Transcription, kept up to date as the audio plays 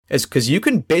is because you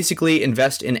can basically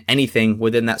invest in anything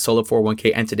within that solo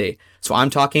 401k entity. So I'm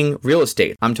talking real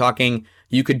estate. I'm talking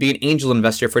you could be an angel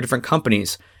investor for different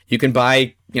companies. You can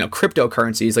buy,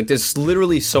 cryptocurrencies. Like there's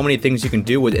literally so many things you can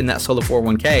do within that solo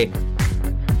 401k.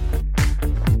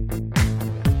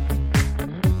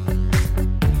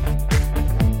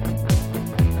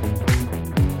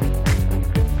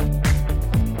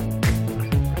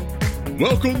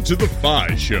 Welcome to The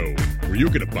FI Show, where you'll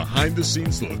get a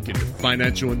behind-the-scenes look into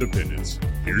financial independence.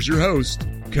 Here's your host,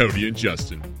 Cody and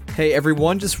Justin. Hey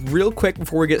everyone, just real quick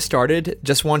before we get started,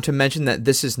 just want to mention that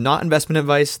this is not investment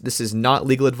advice, this is not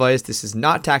legal advice, this is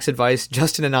not tax advice.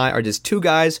 Justin and I are just two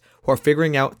guys who are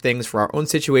figuring out things for our own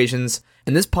situations,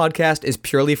 and this podcast is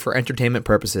purely for entertainment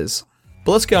purposes.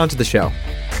 But let's get on to the show.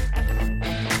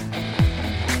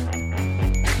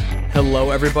 Hello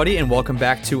everybody, and welcome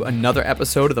back to another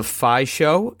episode of The FI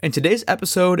Show. In today's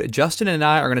episode, Justin and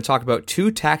I are going to talk about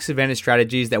two tax advantage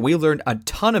strategies that we learned a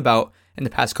ton about in the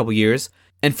past couple years.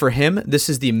 And for him, this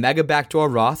is the mega backdoor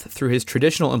Roth through his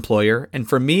traditional employer. And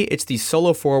for me, it's the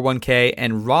solo 401k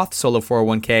and Roth solo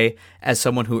 401k as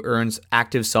someone who earns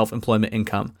active self-employment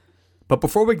income. But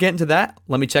before we get into that,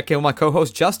 let me check in with my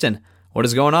co-host, Justin. What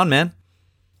is going on, man?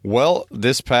 Well,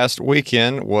 this past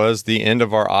weekend was the end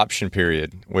of our option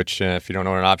period, which if you don't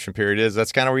know what an option period is,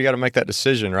 that's kind of where you got to make that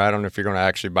decision, right? On if you're going to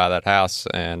actually buy that house.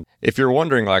 And if you're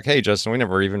wondering like, hey, Justin, we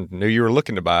never even knew you were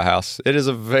looking to buy a house. It is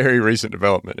a very recent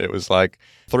development. It was like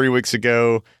 3 weeks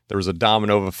ago, there was a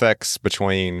domino of effects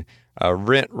between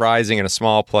rent rising in a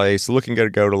small place, looking to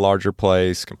go to a larger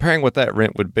place, comparing what that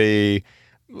rent would be,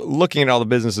 looking at all the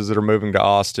businesses that are moving to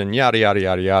Austin, yada, yada,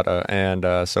 yada, yada.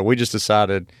 And so we just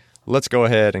decided, let's go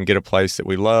ahead and get a place that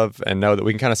we love and know that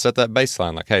we can kind of set that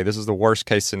baseline. Like, hey, this is the worst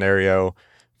case scenario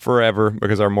forever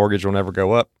because our mortgage will never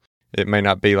go up. It may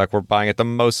not be like we're buying at the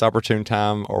most opportune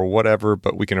time or whatever,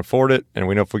 but we can afford it. And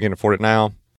we know if we can afford it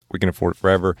now, we can afford it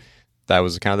forever. That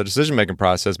was kind of the decision-making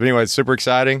process. But anyway, it's super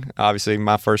exciting. Obviously,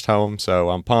 my first home,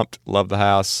 so I'm pumped. Love the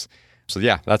house. So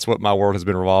yeah, that's what my world has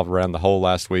been revolved around the whole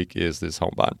last week is this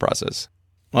home buying process.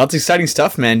 Well, it's exciting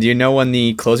stuff, man. Do you know when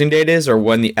the closing date is or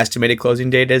when the estimated closing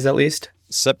date is at least?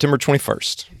 September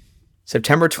 21st.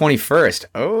 September 21st.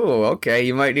 Oh, okay.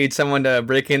 You might need someone to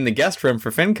break in the guest room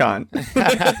for FinCon.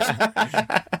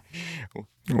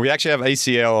 We actually have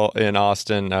ACL in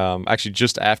Austin, actually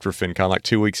just after FinCon, like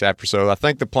 2 weeks after. So I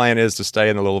think the plan is to stay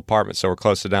in the little apartment so we're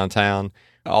close to downtown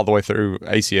all the way through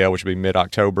ACL, which would be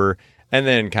mid-October, and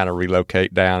then kind of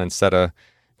relocate down instead of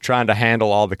trying to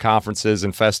handle all the conferences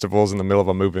and festivals in the middle of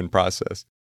a move-in process.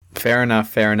 Fair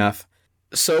enough.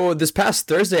 So this past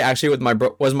Thursday actually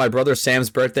was my brother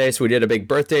Sam's birthday, so we did a big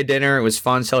birthday dinner. It was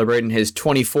fun celebrating his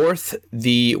 24th.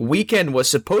 The weekend was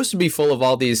supposed to be full of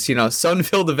all these,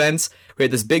 sun-filled events. We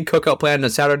had this big cookout planned on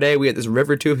Saturday. We had this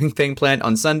river tubing thing planned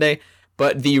on Sunday,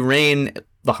 but the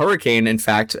hurricane, in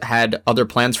fact, had other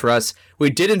plans for us. We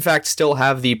did, in fact, still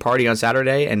have the party on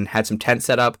Saturday and had some tents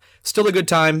set up. Still a good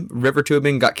time. River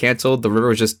tubing got canceled. The river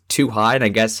was just too high, and I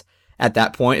guess at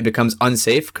that point it becomes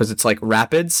unsafe because it's like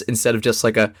rapids instead of just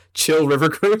like a chill river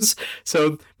cruise.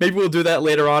 So maybe we'll do that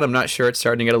later on. I'm not sure. It's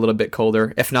starting to get a little bit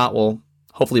colder. If not, we'll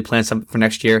hopefully plan something for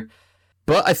next year.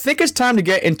 But I think it's time to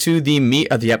get into the meat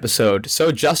of the episode.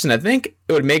 So, Justin, I think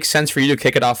it would make sense for you to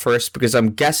kick it off first because I'm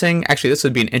guessing, actually, this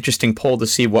would be an interesting poll to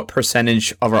see what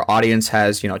percentage of our audience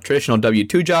has, traditional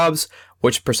W-2 jobs,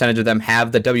 which percentage of them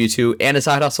have the W-2 and a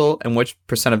side hustle, and which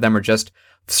percent of them are just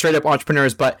straight up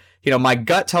entrepreneurs. But, my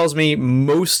gut tells me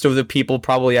most of the people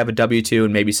probably have a W-2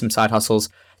 and maybe some side hustles.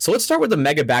 So let's start with the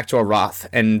mega backdoor Roth.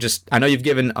 And I know you've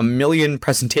given a million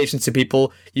presentations to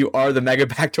people. You are the mega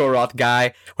backdoor Roth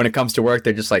guy. When it comes to work,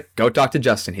 they're just like, go talk to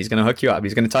Justin. He's going to hook you up.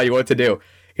 He's going to tell you what to do.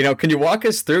 Can you walk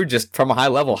us through just from a high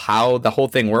level how the whole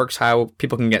thing works, how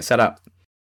people can get set up?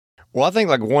 Well, I think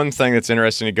like one thing that's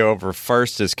interesting to go over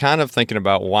first is kind of thinking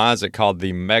about why is it called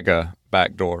the mega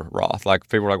backdoor Roth? Like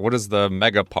people are like, what is the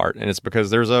mega part? And it's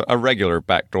because there's a regular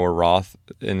backdoor Roth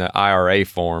in the IRA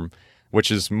form,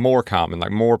 which is more common.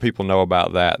 Like more people know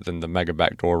about that than the mega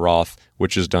backdoor Roth,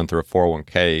 which is done through a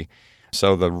 401k.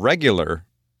 So the regular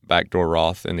backdoor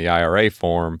Roth in the IRA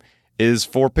form is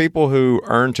for people who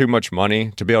earn too much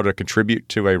money to be able to contribute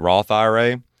to a Roth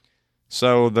IRA.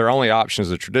 So their only option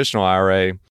is a traditional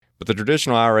IRA, but the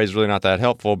traditional IRA is really not that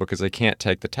helpful because they can't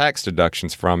take the tax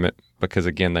deductions from it because,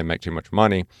 again, they make too much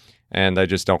money and they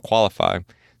just don't qualify.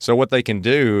 So what they can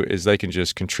do is they can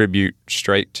just contribute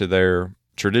straight to their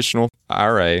traditional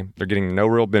IRA. They're getting no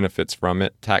real benefits from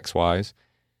it tax-wise.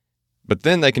 But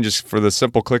then they can just, for the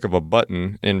simple click of a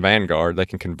button in Vanguard, they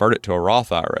can convert it to a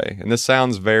Roth IRA. And this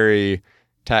sounds very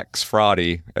tax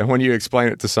fraudy. And when you explain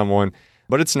it to someone,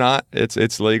 But it's not.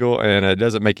 It's legal, and it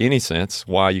doesn't make any sense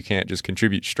why you can't just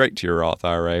contribute straight to your Roth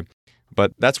IRA.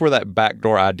 But that's where that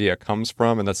backdoor idea comes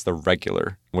from, and that's the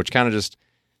regular, which kind of just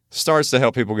starts to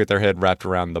help people get their head wrapped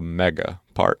around the mega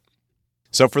part.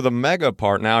 So for the mega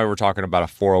part, now we're talking about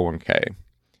a 401k.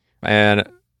 And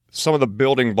some of the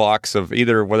building blocks of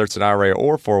either whether it's an IRA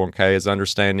or 401k is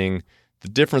understanding the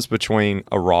difference between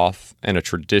a Roth and a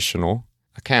traditional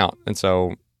account. And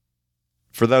so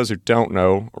for those who don't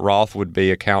know, Roth would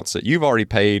be accounts that you've already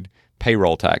paid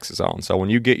payroll taxes on. So when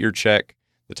you get your check,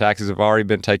 the taxes have already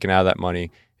been taken out of that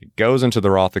money. It goes into the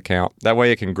Roth account. That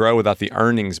way it can grow without the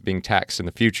earnings being taxed in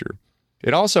the future.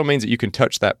 It also means that you can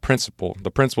touch that principal.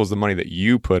 The principal is the money that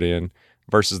you put in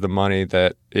versus the money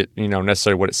that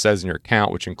necessarily what it says in your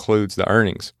account, which includes the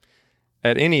earnings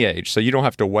at any age. So you don't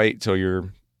have to wait till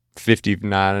you're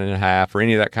 59 and a half or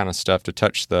any of that kind of stuff to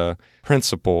touch the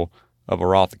principal of a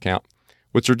Roth account.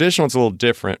 With traditional, it's a little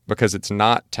different because it's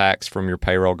not taxed from your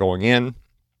payroll going in,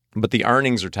 but the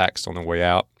earnings are taxed on the way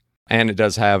out. And it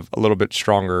does have a little bit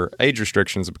stronger age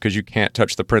restrictions because you can't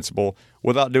touch the principal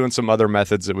without doing some other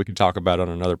methods that we can talk about on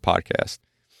another podcast.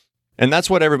 And that's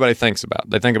what everybody thinks about.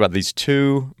 They think about these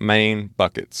two main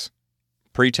buckets,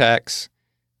 pre-tax,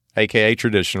 aka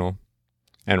traditional,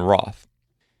 and Roth.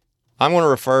 I'm going to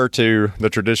refer to the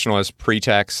traditional as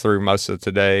pre-tax through most of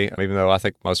today, even though I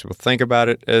think most people think about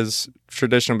it as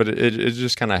traditional, but it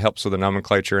just kind of helps with the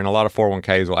nomenclature. And a lot of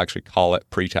 401ks will actually call it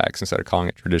pre-tax instead of calling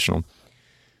it traditional.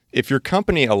 If your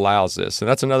company allows this, and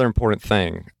that's another important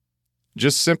thing,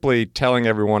 just simply telling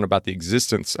everyone about the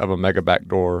existence of a mega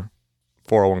backdoor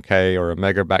 401k or a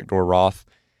mega backdoor Roth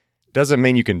doesn't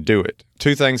mean you can do it.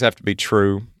 Two things have to be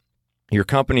true. Your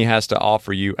company has to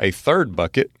offer you a third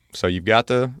bucket. So you've got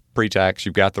the pre-tax,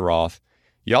 you've got the Roth.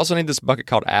 You also need this bucket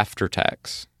called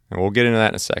after-tax. And we'll get into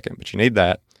that in a second, but you need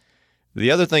that.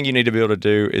 The other thing you need to be able to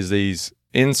do is these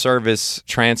in-service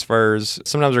transfers.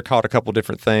 Sometimes they're called a couple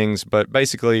different things, but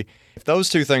basically, if those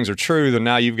two things are true, then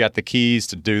now you've got the keys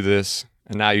to do this,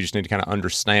 and now you just need to kind of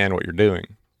understand what you're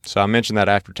doing. So I mentioned that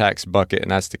after-tax bucket,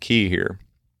 and that's the key here.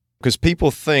 Because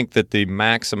people think that the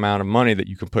max amount of money that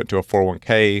you can put into a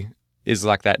 401k is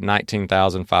like that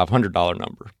 $19,500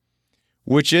 number,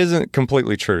 which isn't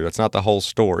completely true. That's not the whole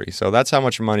story. So that's how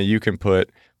much money you can put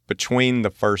between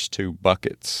the first two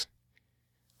buckets.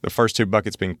 The first two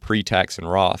buckets being pre-tax and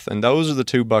Roth. And those are the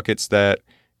two buckets that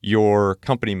your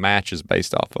company match is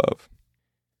based off of.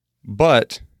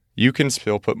 But you can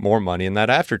still put more money in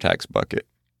that after-tax bucket.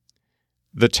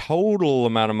 The total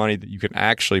amount of money that you can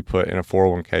actually put in a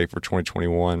 401k for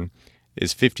 2021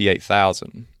 is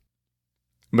 $58,000.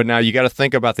 But now you got to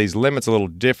think about these limits a little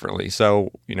differently.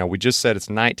 So, we just said it's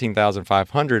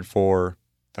 $19,500 for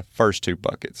the first two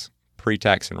buckets,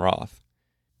 pre-tax and Roth.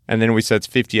 And then we said it's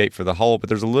 $58,000 for the whole, but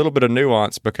there's a little bit of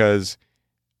nuance because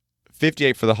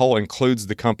 $58,000 for the whole includes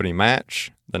the company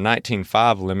match. The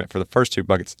 $19,500 limit for the first two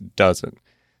buckets doesn't.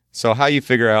 So how you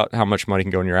figure out how much money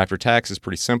can go in your after-tax is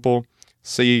pretty simple.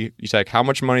 See, you take how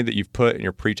much money that you've put in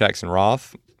your pre-tax and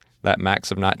Roth, that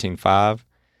max of $19,500.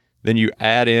 Then you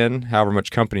add in however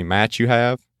much company match you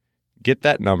have, get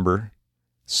that number,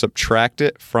 subtract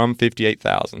it from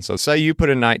 $58,000. So say you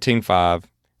put in $19,500,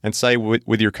 and say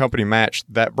with your company match,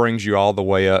 that brings you all the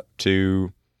way up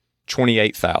to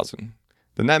 $28,000.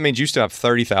 Then that means you still have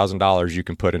 $30,000 you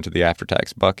can put into the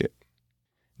after-tax bucket.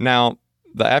 Now,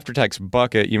 the after-tax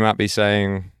bucket, you might be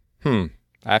saying,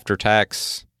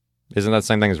 after-tax, isn't that the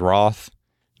same thing as Roth?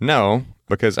 No,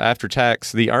 because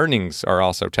after-tax, the earnings are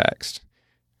also taxed.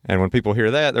 And when people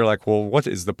hear that, they're like, well, what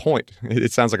is the point?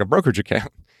 It sounds like a brokerage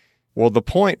account. Well, the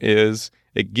point is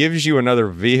it gives you another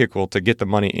vehicle to get the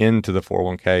money into the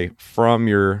 401k from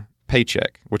your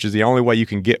paycheck, which is the only way you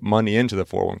can get money into the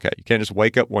 401k. You can't just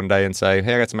wake up one day and say,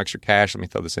 hey, I got some extra cash. Let me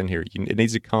throw this in here. It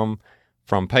needs to come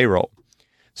from payroll.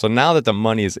 So now that the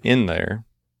money is in there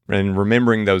and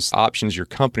remembering those options your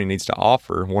company needs to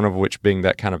offer, one of which being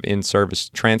that kind of in-service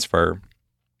transfer,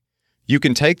 you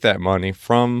can take that money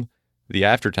from the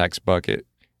after-tax bucket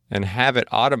and have it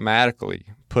automatically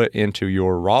put into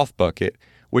your Roth bucket,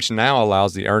 which now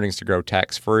allows the earnings to grow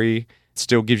tax-free. It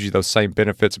still gives you those same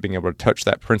benefits of being able to touch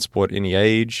that principal at any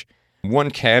age. One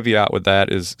caveat with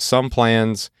that is some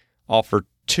plans offer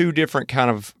two different kind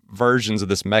of versions of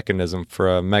this mechanism for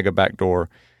a mega backdoor.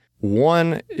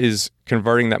 One is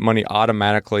converting that money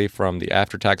automatically from the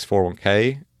after-tax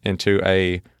 401k into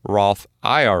a Roth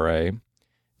IRA.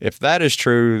 If that is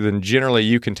true, then generally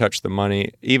you can touch the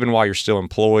money even while you're still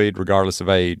employed, regardless of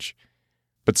age.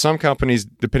 But some companies,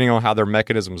 depending on how their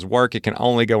mechanisms work, it can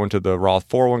only go into the Roth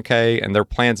 401k, and their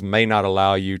plans may not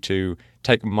allow you to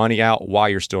take money out while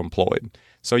you're still employed.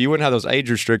 So you wouldn't have those age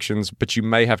restrictions, but you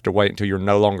may have to wait until you're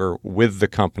no longer with the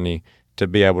company to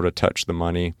be able to touch the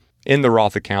money in the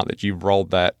Roth account that you've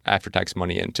rolled that after-tax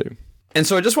money into. And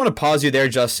so I just want to pause you there,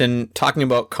 Justin, talking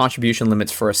about contribution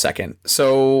limits for a second.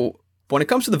 So when it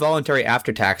comes to the voluntary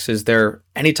after-tax, is there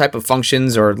any type of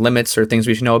functions or limits or things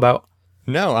we should know about?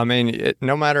 No, I mean,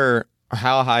 no matter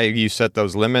how high you set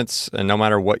those limits and no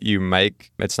matter what you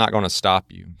make, it's not going to stop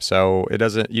you. So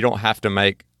you don't have to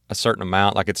make a certain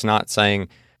amount. Like, it's not saying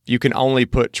you can only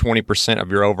put 20% of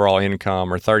your overall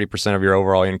income or 30% of your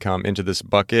overall income into this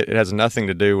bucket. It has nothing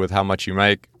to do with how much you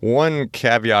make. One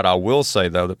caveat I will say,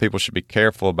 though, that people should be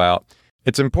careful about,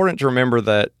 it's important to remember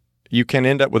that you can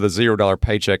end up with a $0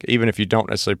 paycheck even if you don't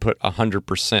necessarily put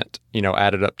 100%,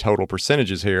 added up total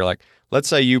percentages here. Like, let's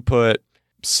say you put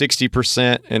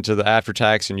 60% into the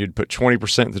after-tax and you'd put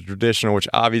 20% into the traditional, which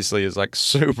obviously is like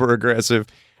super aggressive.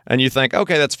 And you think,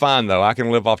 okay, that's fine, though. I can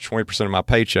live off 20% of my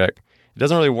paycheck. It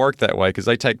doesn't really work that way because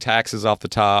they take taxes off the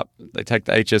top. They take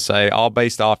the HSA, all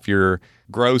based off your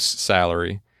gross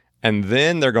salary. And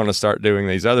then they're going to start doing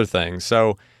these other things.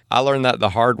 So I learned that the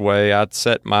hard way. I'd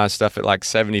set my stuff at like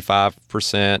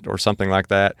 75% or something like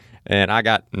that. And I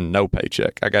got no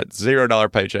paycheck. I got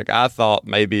 $0 paycheck. I thought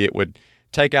maybe it would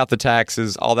take out the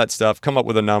taxes, all that stuff, come up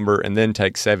with a number, and then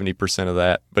take 70% of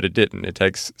that. But it didn't. It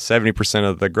takes 70%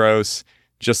 of the gross,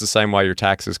 just the same way your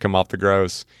taxes come off the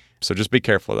gross. So just be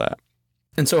careful of that.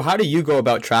 And so how do you go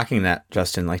about tracking that,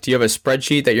 Justin? Like, do you have a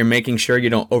spreadsheet that you're making sure you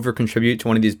don't over-contribute to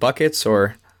one of these buckets,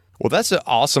 or? Well, that's an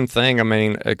awesome thing. I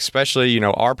mean, especially,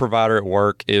 our provider at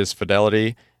work is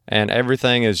Fidelity, and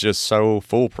everything is just so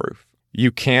foolproof.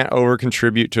 You can't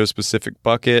over-contribute to a specific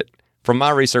bucket. From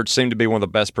my research, seem to be one of the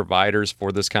best providers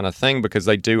for this kind of thing because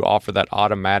they do offer that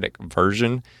automatic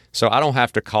version. So I don't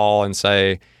have to call and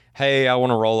say, hey, I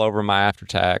want to roll over my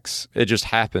after-tax. It just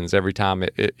happens every time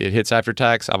it hits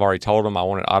after-tax. I've already told them I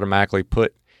want it automatically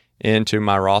put into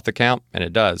my Roth account, and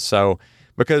it does. So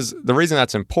because the reason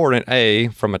that's important,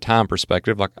 from a time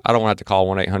perspective, like I don't want to have to call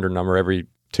 1-800 number every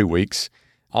 2 weeks.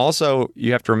 Also,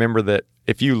 you have to remember that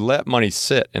if you let money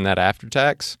sit in that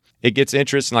after-tax, it gets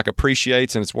interest and like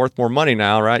appreciates and it's worth more money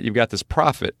now, right? You've got this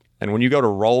profit. And when you go to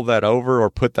roll that over or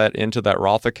put that into that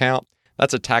Roth account,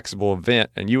 that's a taxable event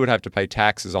and you would have to pay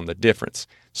taxes on the difference.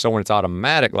 So when it's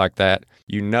automatic like that,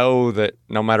 you know that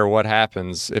no matter what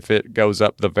happens, if it goes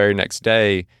up the very next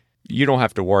day, you don't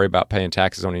have to worry about paying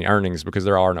taxes on any earnings because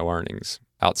there are no earnings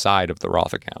outside of the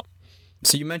Roth account.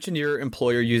 So you mentioned your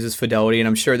employer uses Fidelity, and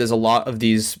I'm sure there's a lot of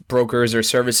these brokers or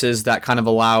services that kind of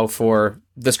allow for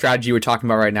the strategy we're talking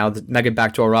about right now, the mega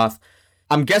backdoor Roth.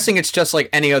 I'm guessing it's just like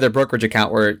any other brokerage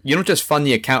account where you don't just fund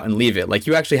the account and leave it. Like,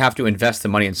 you actually have to invest the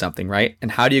money in something, right?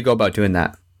 And how do you go about doing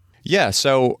that? Yeah,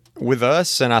 so with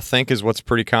us, and I think is what's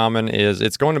pretty common, is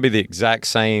it's going to be the exact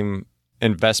same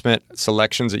investment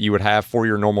selections that you would have for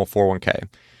your normal 401k.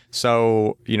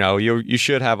 So, you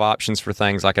should have options for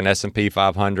things like an S&P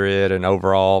 500, an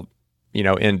overall,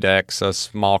 index, a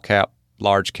small cap,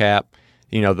 large cap,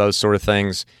 those sort of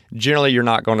things. Generally, you're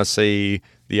not going to see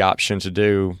the option to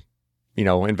do,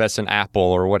 invest in Apple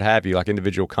or what have you, like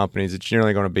individual companies. It's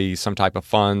generally going to be some type of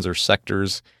funds or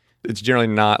sectors. It's generally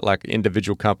not like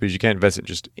individual companies. You can't invest in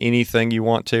just anything you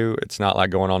want to. It's not like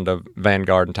going on to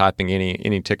Vanguard and typing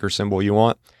any ticker symbol you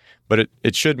want. But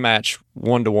it should match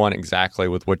 1-to-1 exactly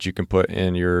with what you can put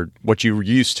in what you're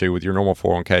used to with your normal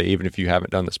 401k, even if you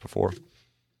haven't done this before.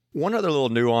 One other little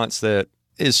nuance that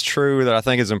is true that I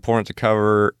think is important to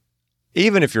cover,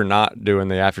 even if you're not doing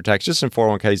the after-tax, just in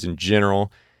 401ks in general,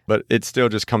 but it still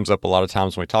just comes up a lot of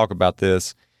times when we talk about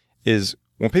this, is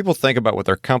when people think about what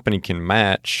their company can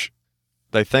match,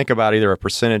 they think about either a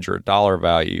percentage or a dollar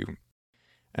value.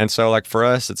 And so like for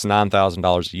us, it's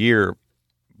 $9,000 a year,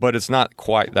 but it's not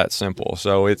quite that simple.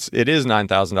 So it is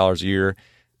 $9,000 a year,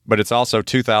 but it's also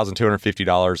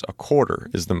 $2,250 a quarter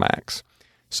is the max.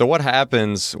 So what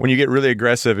happens when you get really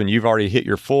aggressive and you've already hit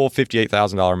your full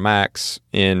 $58,000 max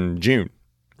in June,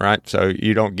 right? So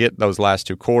you don't get those last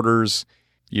 2 quarters.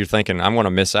 You're thinking, I'm going to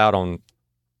miss out on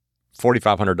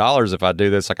 $4,500 if I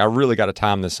do this. Like, I really got to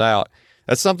time this out.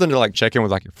 That's something to like check in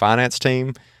with like your finance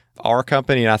team. Our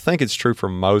company, and I think it's true for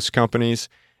most companies,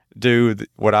 do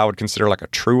what I would consider like a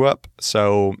true up.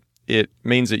 So it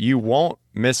means that you won't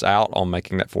miss out on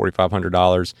making that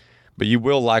 $4,500, but you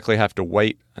will likely have to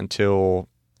wait until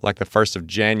like the 1st of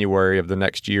January of the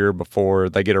next year before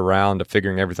they get around to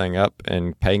figuring everything up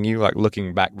and paying you, like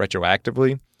looking back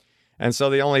retroactively. And so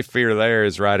the only fear there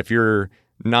is, right, if you're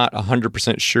not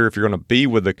 100% sure if you're going to be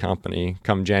with the company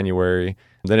come January,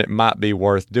 then it might be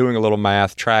worth doing a little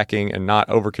math, tracking, and not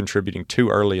over-contributing too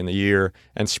early in the year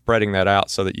and spreading that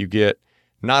out so that you get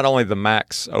not only the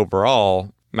max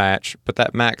overall, match, but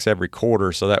that max every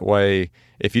quarter. So that way,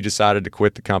 if you decided to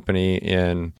quit the company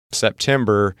in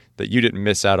September, that you didn't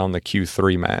miss out on the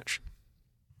Q3 match.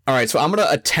 All right, so I'm going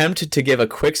to attempt to give a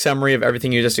quick summary of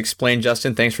everything you just explained,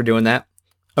 Justin. Thanks for doing that.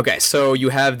 Okay, so you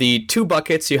have the two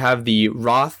buckets. You have the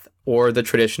Roth or the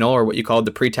traditional, or what you call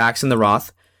the pre-tax and the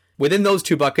Roth. Within those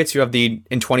two buckets, you have in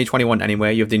 2021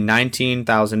 anyway, you have the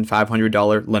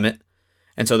 $19,500 limit.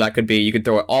 And so that could be, you could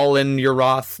throw it all in your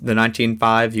Roth, the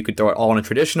 19.5, you could throw it all in a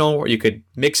traditional, or you could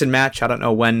mix and match. I don't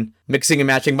know when mixing and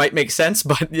matching might make sense,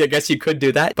 but I guess you could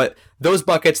do that. But those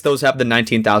buckets, those have the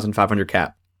 19,500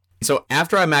 cap. So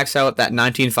after I max out that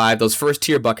 19.5, those first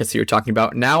tier buckets that you're talking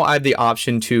about, now I have the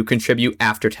option to contribute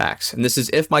after tax. And this is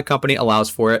if my company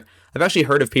allows for it. I've actually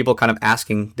heard of people kind of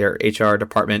asking their HR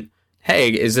department, hey,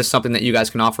 is this something that you guys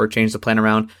can offer, change the plan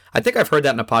around? I think I've heard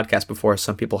that in a podcast before,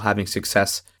 some people having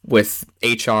success with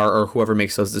HR or whoever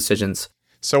makes those decisions.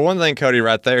 So one thing, Cody,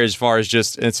 right there, as far as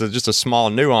just a small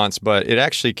nuance, but it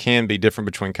actually can be different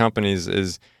between companies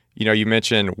is, you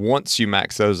mentioned once you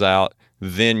max those out,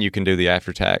 then you can do the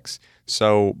after tax.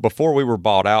 So before we were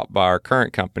bought out by our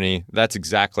current company, that's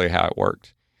exactly how it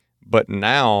worked. But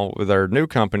now with our new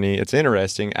company, it's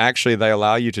interesting. Actually, they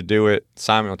allow you to do it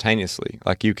simultaneously.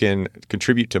 Like you can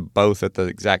contribute to both at the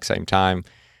exact same time.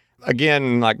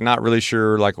 Again, like not really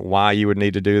sure like why you would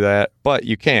need to do that, but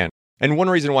you can. And one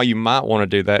reason why you might want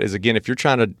to do that is, again, if you're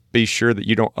trying to be sure that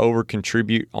you don't over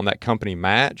contribute on that company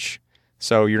match,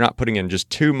 so you're not putting in just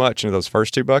too much into those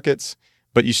first two buckets,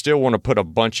 but you still want to put a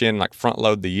bunch in, like front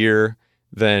load the year,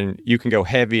 then you can go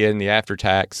heavy in the after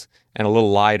tax and a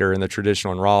little lighter in the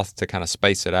traditional and Roth to kind of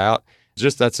space it out.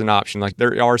 Just that's an option. Like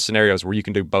there are scenarios where you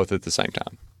can do both at the same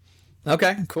time.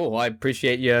 Okay, cool. Well, I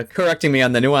appreciate you correcting me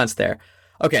on the nuance there.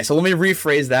 Okay, so let me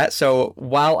rephrase that. So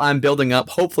while I'm building up,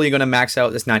 hopefully going to max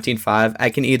out this 19.5, I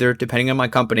can either, depending on my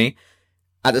company,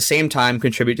 at the same time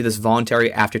contribute to this voluntary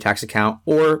after-tax account,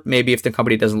 or maybe if the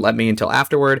company doesn't let me until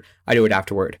afterward, I do it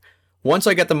afterward. Once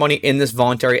I get the money in this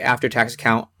voluntary after-tax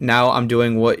account, now I'm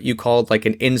doing what you called like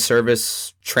an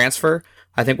in-service transfer,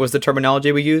 I think was the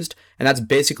terminology we used. And that's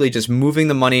basically just moving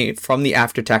the money from the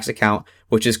after-tax account,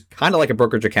 which is kind of like a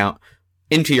brokerage account,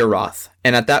 into your Roth.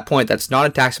 And at that point, that's not a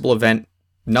taxable event.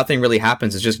 Nothing really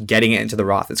happens. It's just getting it into the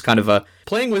Roth. It's kind of a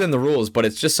playing within the rules, but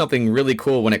it's just something really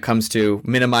cool when it comes to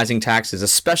minimizing taxes,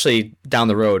 especially down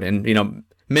the road, and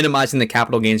minimizing the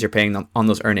capital gains you're paying on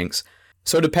those earnings.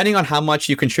 So depending on how much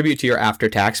you contribute to your after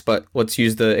tax, but let's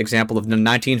use the example of the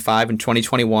 19.5 in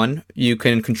 2021, you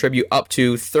can contribute up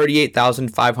to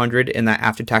 $38,500 in that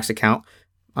after tax account.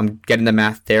 I'm getting the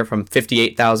math there from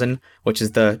 58,000, which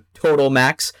is the total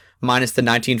max minus the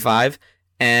 19.5.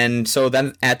 And so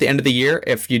then at the end of the year,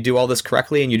 if you do all this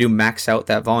correctly and you do max out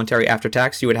that voluntary after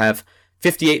tax, you would have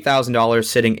 $58,000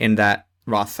 sitting in that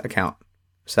Roth account.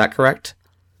 Is that correct?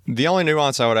 The only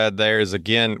nuance I would add there is,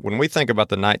 again, when we think about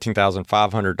the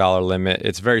 $19,500 limit,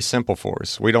 it's very simple for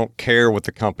us. We don't care what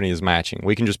the company is matching.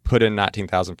 We can just put in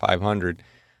 $19,500.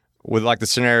 With like the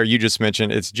scenario you just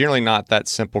mentioned, it's generally not that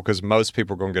simple because most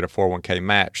people are going to get a 401k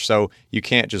match. So you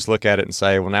can't just look at it and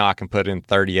say, well, now I can put in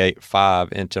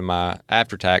 $38,500 into my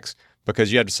after tax,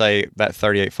 because you have to say that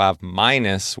 $38,500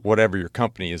 minus whatever your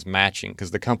company is matching,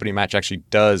 because the company match actually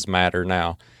does matter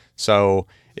now. So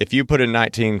if you put in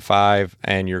 $19,500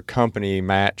 and your company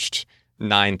matched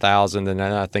 $9,000, then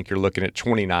I think you're looking at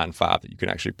 $29,500 that you can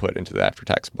actually put into the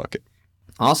after-tax bucket.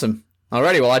 Awesome.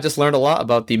 Alrighty, well, I just learned a lot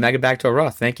about the Mega Backdoor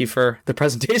Roth. Thank you for the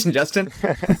presentation, Justin.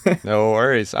 No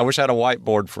worries. I wish I had a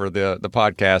whiteboard for the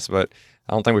podcast, but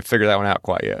I don't think we figured that one out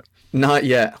quite yet. Not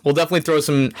yet. We'll definitely throw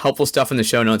some helpful stuff in the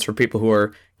show notes for people who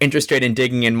are interested in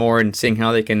digging in more and seeing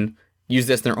how they can use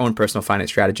this in their own personal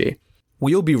finance strategy.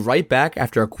 We'll be right back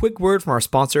after a quick word from our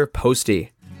sponsor,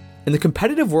 Posty. In the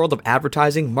competitive world of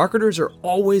advertising, marketers are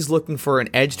always looking for an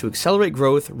edge to accelerate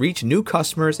growth, reach new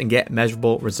customers, and get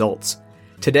measurable results.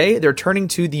 Today, they're turning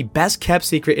to the best-kept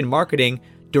secret in marketing,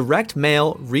 direct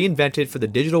mail reinvented for the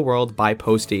digital world by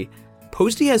Posty.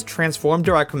 Posty has transformed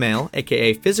direct mail,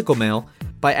 aka physical mail,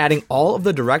 by adding all of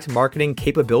the direct marketing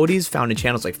capabilities found in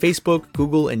channels like Facebook,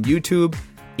 Google, and YouTube.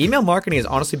 Email marketing has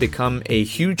honestly become a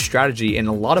huge strategy in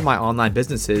a lot of my online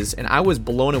businesses, and I was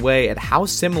blown away at how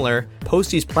similar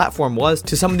Posty's platform was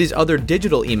to some of these other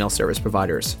digital email service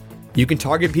providers. You can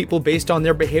target people based on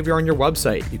their behavior on your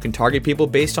website. You can target people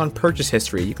based on purchase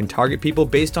history. You can target people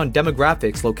based on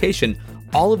demographics, location,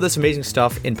 all of this amazing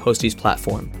stuff in Posty's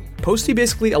platform. Posty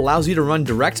basically allows you to run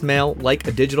direct mail like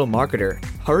a digital marketer.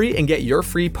 Hurry and get your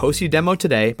free Posty demo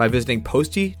today by visiting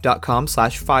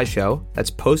posty.com/FIShow. That's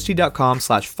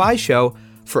posty.com/FIShow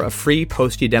for a free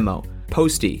Posty demo.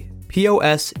 Posty,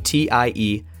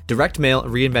 Postie, direct mail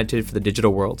reinvented for the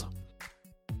digital world.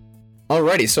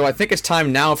 Alrighty, so I think it's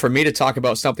time now for me to talk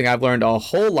about something I've learned a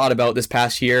whole lot about this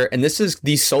past year, and this is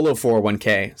the solo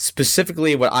 401k.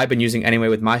 Specifically, what I've been using anyway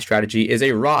with my strategy is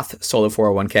a Roth solo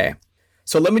 401k.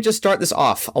 So let me just start this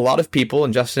off. A lot of people,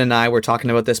 and Justin and I were talking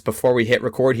about this before we hit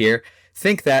record here,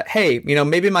 think that, hey,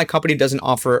 maybe my company doesn't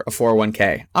offer a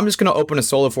 401k. I'm just going to open a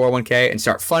solo 401k and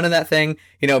start funding that thing.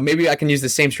 Maybe I can use the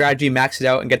same strategy, max it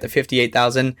out and get the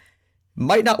 58,000.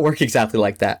 Might not work exactly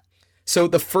like that. So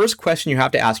the first question you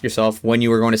have to ask yourself when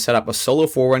you are going to set up a solo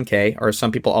 401k, or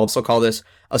some people also call this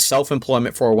a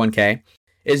self-employment 401k,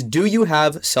 is do you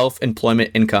have self-employment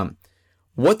income?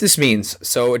 What this means,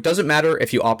 so it doesn't matter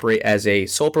if you operate as a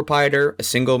sole proprietor, a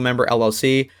single member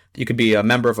LLC, you could be a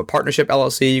member of a partnership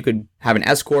LLC, you could have an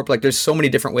S Corp, there's so many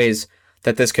different ways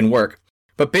that this can work.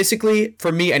 But basically,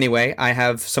 for me anyway, I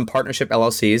have some partnership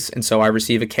LLCs, and so I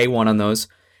receive a K1 on those.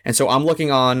 And so I'm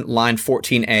looking on line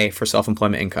 14A for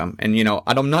self-employment income. And,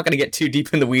 I'm not going to get too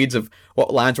deep in the weeds of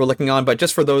what lines we're looking on, but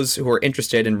just for those who are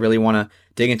interested and really want to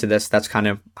dig into this, that's kind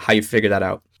of how you figure that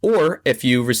out. Or if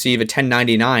you receive a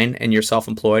 1099 and you're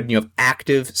self-employed and you have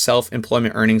active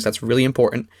self-employment earnings, that's really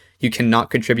important. You cannot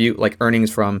contribute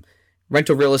earnings from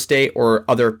rental real estate or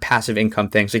other passive income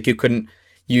things. You couldn't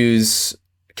use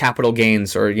capital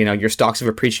gains or, your stocks have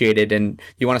appreciated and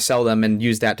you want to sell them and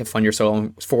use that to fund your solo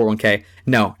 401k.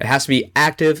 No, it has to be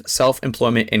active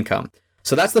self-employment income.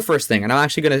 So that's the first thing. And I'm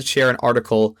actually going to share an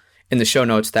article in the show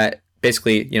notes that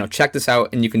basically, check this out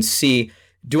and you can see,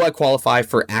 do I qualify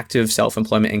for active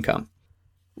self-employment income?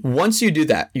 Once you do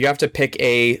that, you have to pick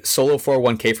a solo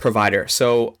 401k provider.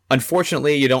 So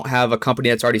unfortunately, you don't have a company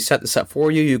that's already set this up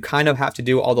for you. You kind of have to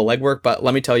do all the legwork, but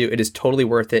let me tell you, it is totally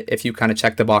worth it if you kind of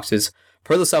check the boxes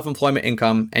for the self-employment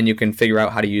income and you can figure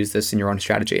out how to use this in your own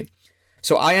strategy.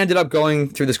 So I ended up going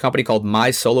through this company called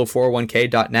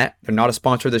mysolo401k.net. They're not a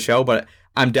sponsor of the show, but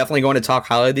I'm definitely going to talk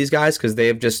highly of these guys because they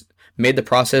have just made the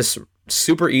process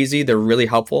super easy. They're really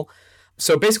helpful.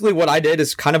 So basically what I did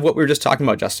is kind of what we were just talking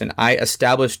about, Justin. I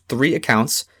established 3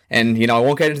 accounts and, I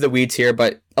won't get into the weeds here,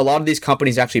 but a lot of these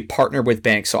companies actually partner with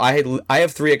banks. So I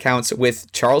have 3 accounts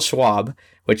with Charles Schwab,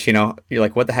 which, you're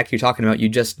like, what the heck are you talking about? You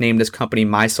just named this company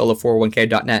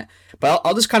mysolo401k.net. But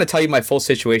I'll just kind of tell you my full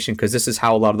situation because this is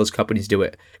how a lot of those companies do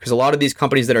it. Because a lot of these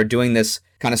companies that are doing this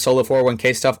kind of solo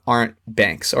 401k stuff aren't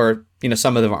banks or,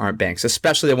 some of them aren't banks,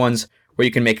 especially the ones where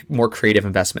you can make more creative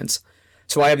investments.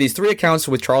 So I have these 3 accounts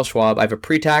with Charles Schwab. I have a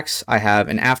pre-tax, I have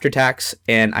an after-tax,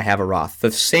 and I have a Roth.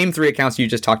 The same 3 accounts you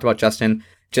just talked about, Justin,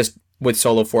 just with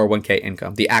solo 401k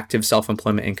income, the active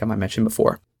self-employment income I mentioned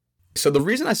before. So the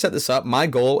reason I set this up, my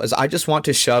goal is I just want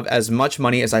to shove as much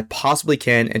money as I possibly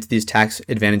can into these tax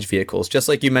advantage vehicles. Just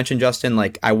like you mentioned, Justin,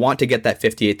 I want to get that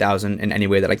 58,000 in any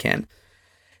way that I can.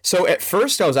 So at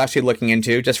first I was actually looking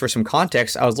into, just for some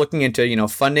context, I was looking into,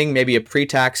 funding maybe a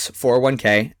pre-tax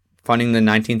 401k, funding the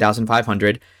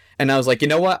 19,500. And I was like, you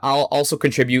know what? I'll also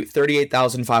contribute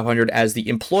 38,500 as the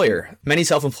employer. Many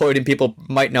self-employed people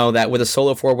might know that with a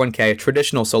solo 401k, a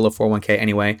traditional solo 401k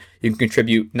anyway, you can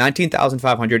contribute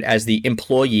 19,500 as the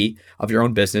employee of your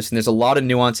own business. And there's a lot of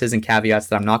nuances and caveats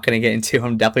that I'm not going to get into.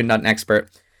 I'm definitely not an expert.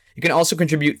 You can also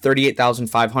contribute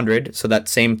 38,500, so that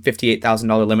same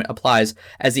 $58,000 limit applies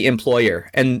as the employer.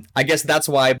 And I guess that's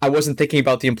why I wasn't thinking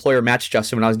about the employer match,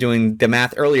 Justin, when I was doing the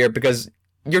math earlier, because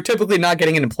you're typically not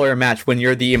getting an employer match when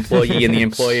you're the employee and the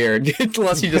employer,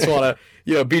 unless you just want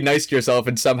to, be nice to yourself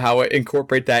and somehow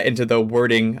incorporate that into the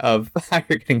wording of how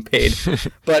you're getting paid.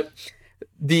 But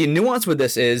the nuance with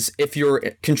this is if you're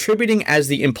contributing as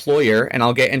the employer, and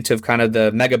I'll get into kind of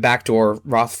the mega backdoor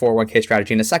Roth 401k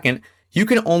strategy in a second, you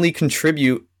can only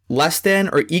contribute less than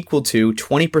or equal to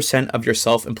 20% of your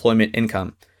self-employment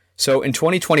income. So in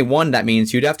 2021, that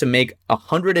means you'd have to make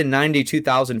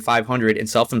 $192,500 in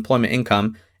self-employment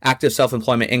income, active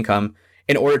self-employment income,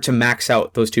 in order to max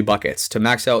out those 2 buckets, to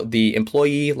max out the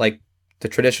employee, like the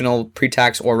traditional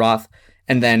pre-tax or Roth,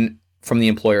 and then from the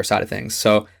employer side of things.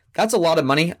 So that's a lot of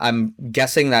money. I'm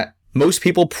guessing that most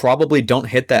people probably don't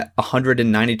hit that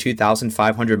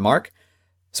 $192,500 mark.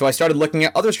 So I started looking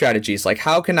at other strategies, like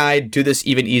how can I do this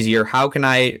even easier? How can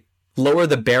I lower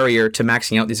the barrier to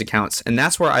maxing out these accounts? And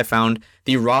that's where I found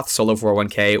the Roth Solo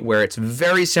 401k, where it's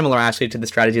very similar actually to the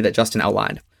strategy that Justin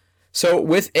outlined. So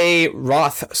with a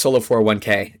Roth Solo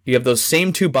 401k, you have those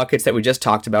same 2 buckets that we just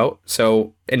talked about.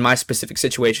 So in my specific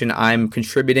situation, I'm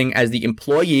contributing as the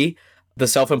employee, the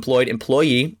self-employed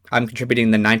employee. I'm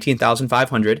contributing the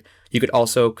 $19,500. You could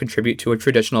also contribute to a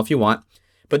traditional if you want.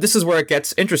 But this is where it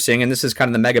gets interesting, and this is kind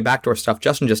of the mega backdoor stuff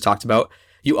Justin just talked about.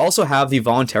 You also have the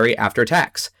voluntary after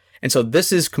tax. And so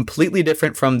this is completely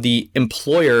different from the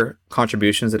employer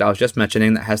contributions that I was just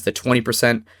mentioning that has the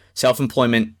 20%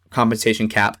 self-employment compensation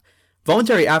cap.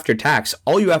 Voluntary after tax,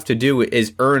 all you have to do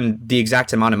is earn the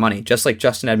exact amount of money, just like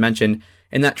Justin had mentioned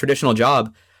in that traditional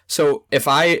job. So if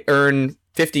I earn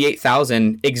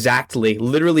 58,000 exactly,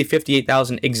 literally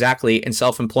 58,000 exactly in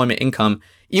self-employment income,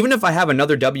 even if I have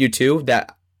another W-2,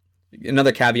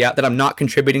 another caveat that I'm not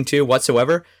contributing to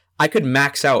whatsoever, I could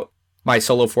max out my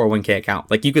solo 401k account.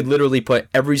 Like you could literally put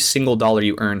every single dollar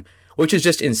you earn, which is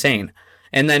just insane.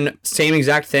 And then same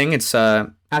exact thing. It's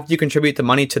after you contribute the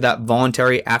money to that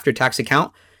voluntary after-tax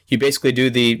account, you basically do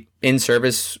the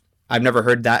in-service. I've never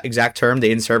heard that exact term,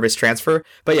 the in-service transfer.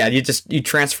 But yeah, you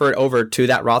transfer it over to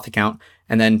that Roth account,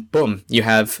 and then boom, you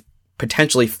have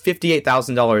potentially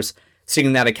 $58,000 sitting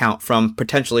in that account from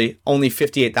potentially only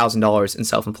 $58,000 in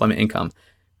self-employment income.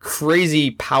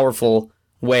 Crazy powerful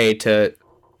way to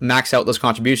max out those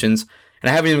contributions. And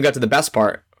I haven't even got to the best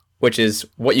part, which is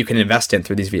what you can invest in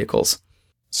through these vehicles.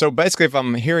 So basically, if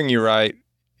I'm hearing you right,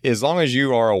 as long as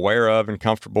you are aware of and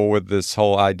comfortable with this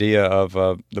whole idea of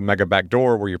the mega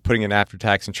backdoor where you're putting in after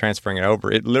tax and transferring it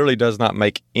over, it literally does not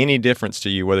make any difference to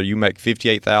you whether you make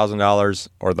 $58,000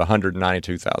 or the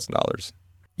 $192,000.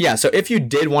 Yeah, so if you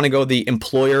did want to go the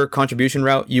employer contribution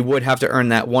route, you would have to earn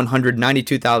that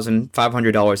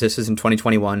 $192,500, this is in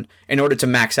 2021, in order to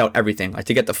max out everything, like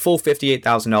to get the full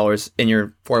 $58,000 in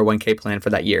your 401k plan for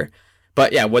that year.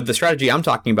 But yeah, with the strategy I'm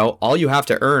talking about, all you have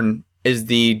to earn is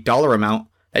the dollar amount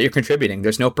that you're contributing.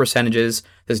 There's no percentages.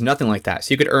 There's nothing like that.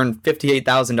 So you could earn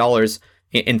 $58,000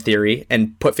 in theory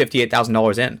and put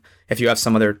 $58,000 in if you have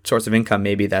some other source of income,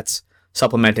 maybe that's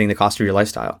supplementing the cost of your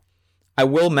lifestyle. I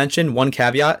will mention one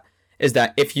caveat is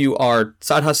that if you are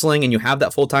side hustling and you have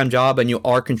that full-time job and you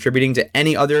are contributing to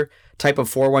any other type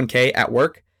of 401k at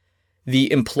work,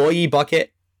 the employee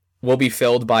bucket will be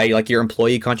filled by like your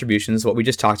employee contributions, what we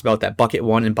just talked about, that bucket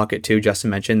 1 and bucket 2, Justin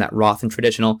mentioned, that Roth and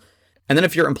traditional. And then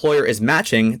if your employer is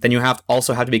matching, then you have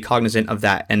to be cognizant of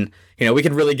that. And, we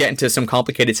could really get into some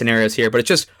complicated scenarios here, but it's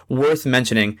just worth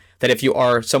mentioning that if you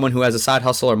are someone who has a side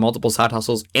hustle or multiple side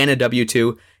hustles and a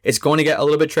W-2, it's going to get a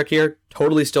little bit trickier,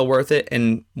 totally still worth it,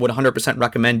 and would 100%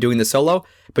 recommend doing the solo,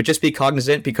 but just be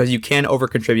cognizant because you can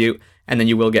over-contribute and then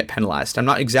you will get penalized. I'm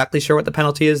not exactly sure what the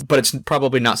penalty is, but it's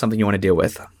probably not something you want to deal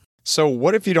with. So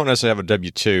what if you don't necessarily have a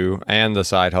W-2 and the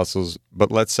side hustles,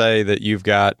 but let's say that you've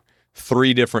got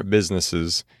 3 different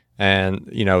businesses and,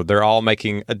 they're all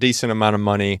making a decent amount of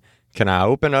money. Can I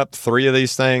open up 3 of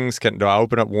these things? Do I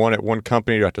open up one at one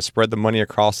company? Do I have to spread the money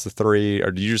across the 3?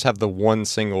 Or do you just have the one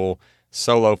single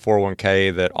solo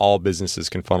 401k that all businesses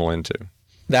can funnel into?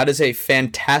 That is a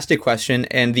fantastic question.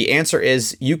 And the answer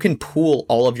is you can pool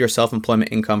all of your self-employment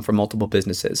income from multiple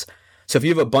businesses. So if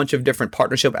you have a bunch of different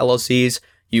partnership LLCs,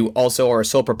 you also are a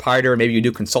sole proprietor, maybe you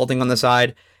do consulting on the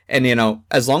side. And,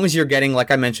 as long as you're getting,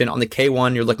 like I mentioned, on the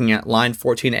K1, you're looking at line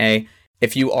 14A.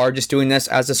 If you are just doing this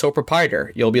as a sole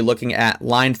proprietor, you'll be looking at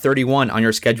line 31 on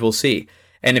your Schedule C.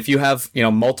 And if you have,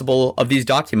 multiple of these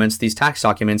documents, these tax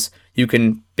documents, you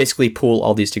can basically pool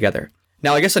all these together.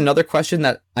 Now, I guess another question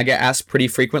that I get asked pretty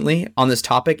frequently on this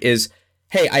topic is,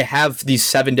 hey, I have these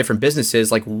 7 different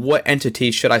businesses. Like, what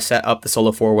entity should I set up the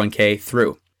solo 401k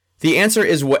through? The answer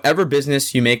is whatever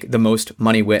business you make the most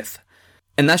money with.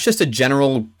 And that's just a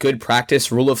general good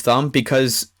practice rule of thumb,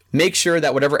 because make sure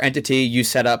that whatever entity you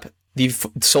set up the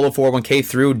solo 401k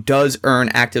through does earn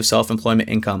active self-employment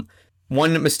income.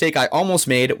 One mistake I almost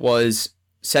made was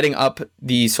setting up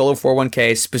the solo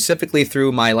 401k specifically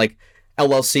through my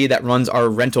LLC that runs our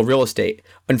rental real estate.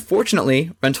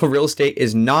 Unfortunately, rental real estate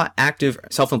is not active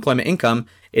self-employment income.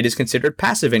 It is considered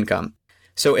passive income.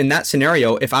 So in that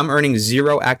scenario, if I'm earning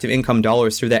 0 active income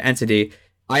dollars through that entity,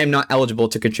 I am not eligible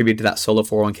to contribute to that solo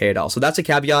 401k at all. So that's a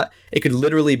caveat. It could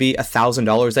literally be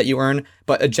 $1,000 that you earn,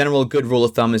 but a general good rule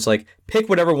of thumb is pick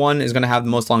whatever one is going to have the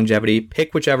most longevity,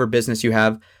 pick whichever business you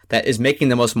have that is making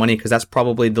the most money, because that's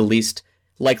probably the least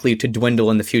likely to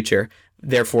dwindle in the future.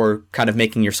 Therefore, kind of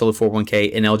making your solo 401k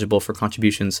ineligible for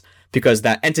contributions because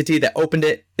that entity that opened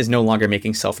it is no longer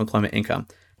making self-employment income.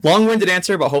 Long-winded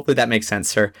answer, but hopefully that makes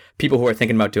sense for people who are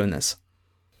thinking about doing this.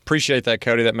 Appreciate that,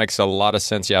 Cody. That makes a lot of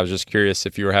sense. Yeah, I was just curious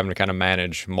if you were having to kind of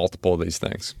manage multiple of these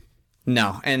things.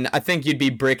 No, and I think you'd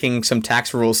be breaking some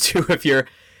tax rules too if you'd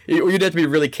have to be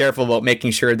really careful about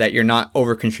making sure that you're not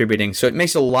over-contributing. So it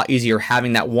makes it a lot easier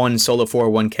having that one solo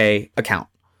 401k account.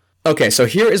 Okay, so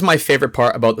here is my favorite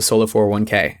part about the solo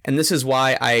 401k, and this is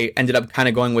why I ended up kind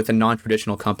of going with a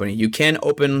non-traditional company. You can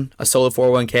open a solo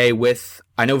 401k with,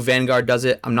 I know Vanguard does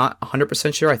it, I'm not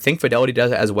 100% sure, I think Fidelity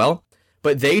does it as well,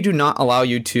 but they do not allow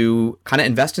you to kind of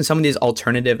invest in some of these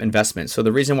alternative investments. So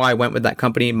the reason why I went with that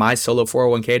company,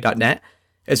 mysolo401k.net,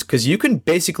 is because you can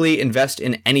basically invest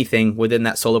in anything within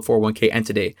that solo 401k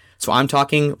entity. So I'm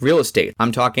talking real estate,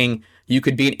 I'm talking You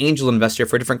could be an angel investor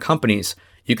for different companies.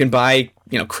 You can buy,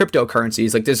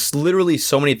 cryptocurrencies. Like there's literally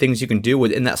so many things you can do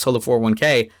within that solo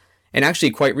 401k. And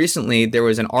actually, quite recently, there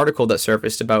was an article that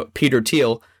surfaced about Peter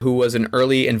Thiel, who was an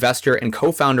early investor and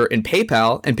co-founder in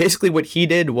PayPal. And basically what he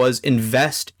did was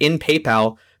invest in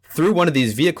PayPal through one of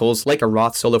these vehicles, like a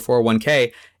Roth solo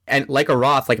 401k. And like a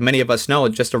Roth, like many of us know,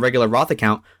 just a regular Roth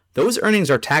account, those earnings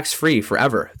are tax-free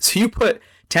forever. So you put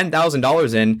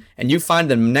 $10,000 in and you find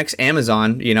the next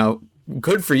Amazon,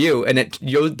 good for you. And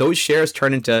those shares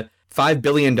turn into $5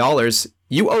 billion.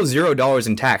 You owe $0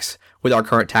 in tax with our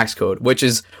current tax code, which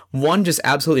is just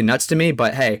absolutely nuts to me.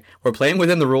 But hey, we're playing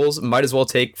within the rules, might as well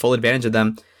take full advantage of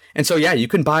them. And so, yeah, you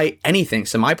can buy anything.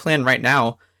 So my plan right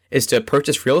now is to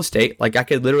purchase real estate. Like I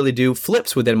could literally do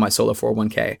flips within my solo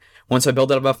 401k. Once I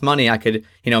build up enough money, I could,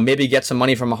 maybe get some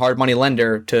money from a hard money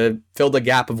lender to fill the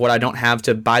gap of what I don't have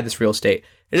to buy this real estate.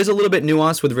 It is a little bit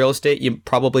nuanced with real estate. You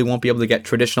probably won't be able to get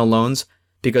traditional loans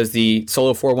because the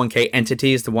solo 401k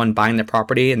entity is the one buying the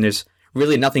property and there's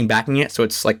really nothing backing it. So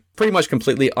it's like pretty much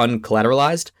completely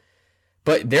uncollateralized.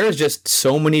 But there is just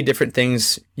so many different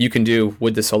things you can do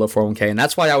with the solo 401k. And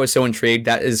that's why I was so intrigued.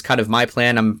 That is kind of my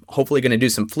plan. I'm hopefully going to do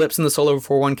some flips in the solo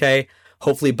 401k,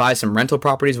 hopefully buy some rental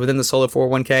properties within the solo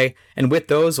 401k. And with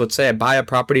those, let's say I buy a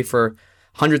property for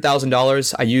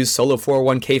 $100,000. I use solo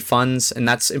 401k funds, and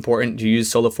that's important. You use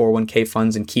solo 401k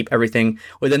funds and keep everything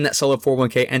within that solo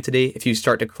 401k entity. If you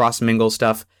start to cross mingle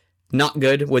stuff, not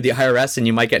good with the IRS and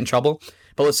you might get in trouble.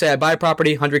 But let's say I buy a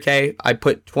property, 100K, I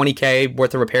put 20K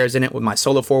worth of repairs in it with my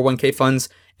solo 401k funds,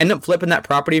 end up flipping that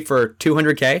property for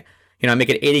 200K, I make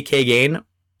an 80K gain.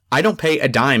 I don't pay a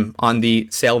dime on the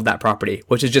sale of that property,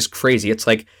 which is just crazy. It's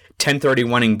like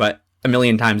 1031ing, but a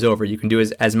million times over. You can do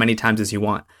as many times as you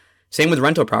want. Same with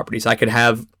rental properties. I could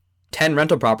have 10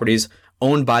 rental properties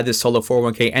owned by this solo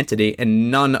 401k entity, and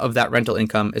none of that rental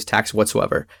income is taxed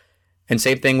whatsoever. And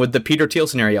same thing with the Peter Thiel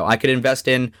scenario. I could invest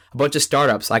in a bunch of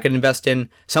startups. I could invest in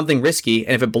something risky,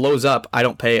 and if it blows up, I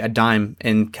don't pay a dime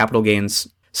in capital gains.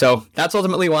 So that's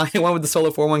ultimately why I went with the solo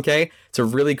 401k. It's a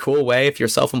really cool way if you're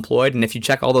self-employed and if you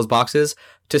check all those boxes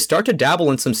to start to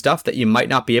dabble in some stuff that you might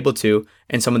not be able to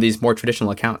in some of these more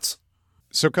traditional accounts.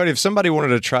 So, Cody, if somebody wanted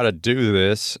to try to do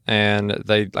this and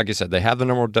they, like I said, they have the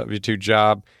normal W-2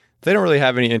 job, they don't really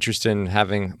have any interest in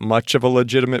having much of a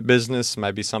legitimate business,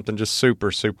 maybe something just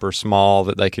super, super small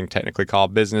that they can technically call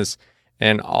business,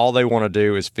 and all they want to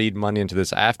do is feed money into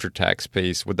this after-tax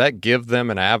piece. Would that give them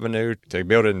an avenue to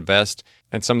be able to invest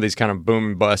in some of these kind of boom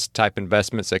and bust type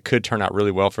investments that could turn out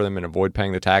really well for them and avoid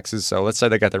paying the taxes? So let's say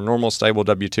they got their normal, stable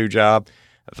W-2 job.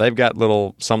 If they've got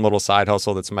some little side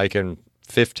hustle that's making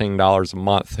 $15 a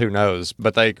month, who knows?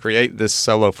 But they create this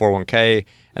solo 401k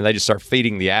and they just start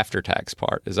feeding the after-tax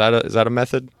part. Is that a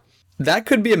method? That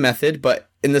could be a method, but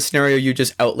in the scenario you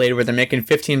just outlaid where they're making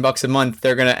 $15 a month,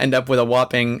 they're going to end up with a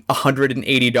whopping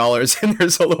 $180 in their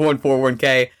solo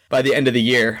 401k by the end of the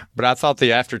year. But I thought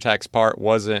the after-tax part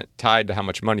wasn't tied to how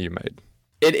much money you made.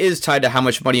 It is tied to how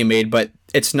much money you made, but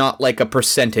it's not like a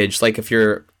percentage, like if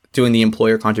you're doing the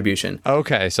employer contribution.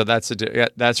 Okay, so that's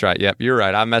right. Yep, you're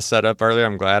right. I messed that up earlier.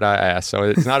 I'm glad I asked. So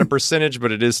it's not a percentage,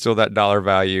 but it is still that dollar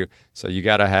value. So you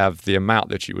got to have the amount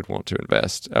that you would want to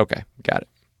invest. Okay, got it.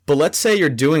 But let's say you're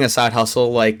doing a side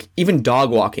hustle, like even dog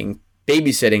walking,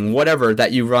 babysitting, whatever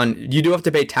that you run, you do have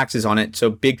to pay taxes on it. So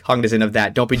be cognizant of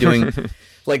that. Don't be doing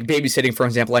like babysitting, for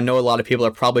example. I know a lot of people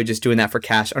are probably just doing that for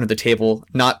cash under the table,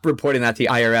 not reporting that to the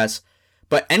IRS.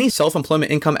 But any self-employment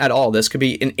income at all, this could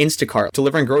be an Instacart,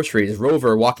 delivering groceries,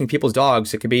 Rover, walking people's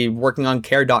dogs. It could be working on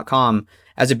care.com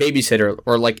as a babysitter,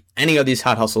 or like any of these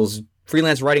side hustles,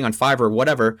 freelance writing on Fiverr,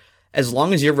 whatever. As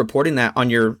long as you're reporting that on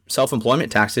your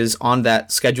self-employment taxes on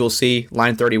that Schedule C,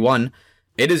 line 31,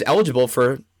 it is eligible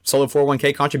for solo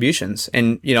 401k contributions.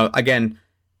 And, again,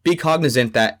 be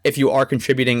cognizant that if you are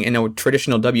contributing in a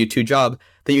traditional W-2 job,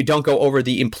 that you don't go over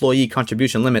the employee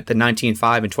contribution limit, the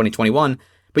 19.5 in 2021.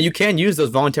 But you can use those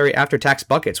voluntary after-tax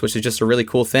buckets, which is just a really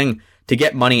cool thing to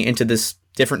get money into this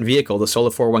different vehicle, the solo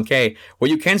 401k,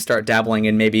 where you can start dabbling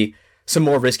in maybe some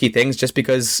more risky things just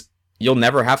because you'll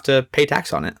never have to pay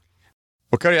tax on it.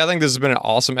 Well, Cody, I think this has been an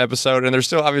awesome episode, and there's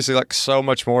still obviously so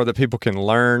much more that people can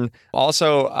learn.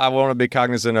 Also, I want to be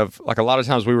cognizant of a lot of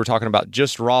times we were talking about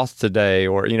just Roth today,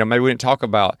 or maybe we didn't talk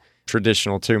about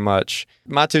traditional too much.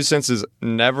 My 2 cents is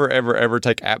never, ever, ever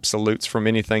take absolutes from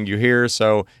anything you hear.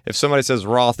 So if somebody says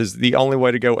Roth is the only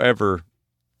way to go ever,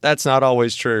 that's not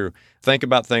always true. Think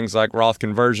about things like Roth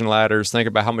conversion ladders. Think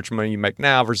about how much money you make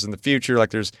now versus in the future.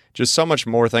 There's just so much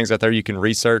more things out there you can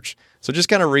research. So just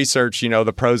kind of research,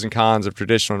 the pros and cons of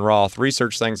traditional and Roth.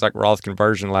 Research things like Roth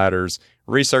conversion ladders.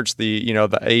 Research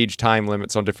the age time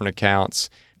limits on different accounts.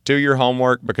 do your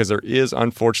homework because there is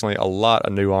unfortunately a lot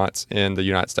of nuance in the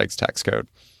United States tax code.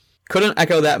 Couldn't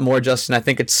echo that more, Justin. I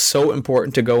think it's so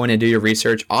important to go in and do your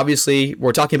research. Obviously,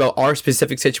 we're talking about our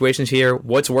specific situations here,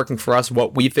 what's working for us,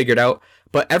 what we figured out,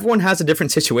 but everyone has a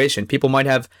different situation. People might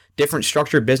have different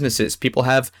structured businesses. People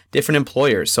have different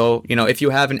employers. So, if you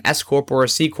have an S Corp or a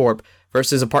C Corp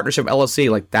versus a partnership LLC,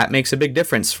 like that makes a big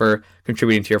difference for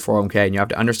contributing to your 401k, and you have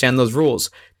to understand those rules.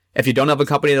 If you don't have a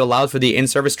company that allows for the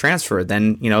in-service transfer,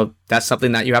 then, that's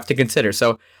something that you have to consider.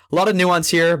 So a lot of nuance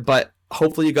here, but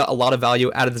hopefully you got a lot of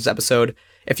value out of this episode.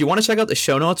 If you want to check out the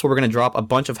show notes, where we're going to drop a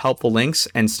bunch of helpful links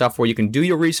and stuff where you can do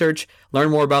your research, learn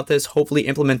more about this, hopefully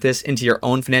implement this into your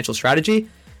own financial strategy,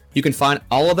 you can find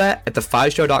all of that at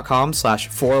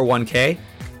thefishow.com/401k.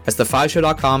 That's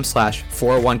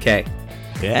thefishow.com/401k.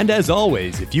 And as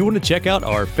always, if you want to check out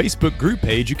our Facebook group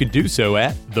page, you can do so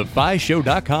at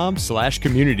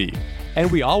thefishow.com/community. And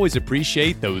we always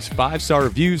appreciate those 5-star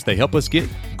reviews. They help us get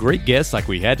great guests like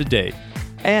we had today.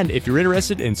 And if you're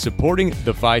interested in supporting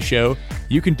The Fi Show,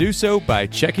 you can do so by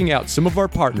checking out some of our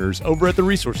partners over at the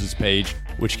resources page,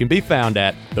 which can be found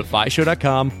at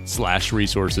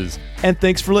thefishow.com/resources. And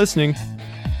thanks for listening.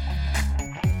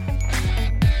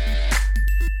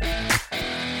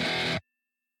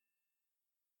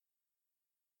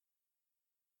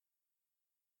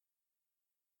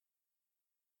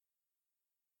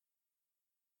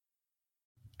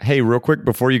 Hey, real quick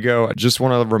before you go, I just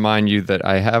want to remind you that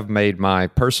I have made my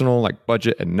personal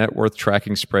budget and net worth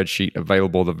tracking spreadsheet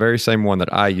available, the very same one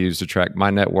that I use to track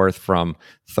my net worth from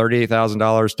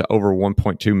 $38,000 to over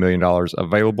 $1.2 million,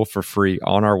 available for free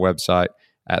on our website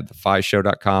at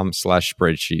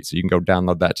thefishow.com/spreadsheet. So you can go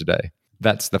download that today.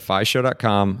 That's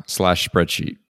thefishow.com/spreadsheet.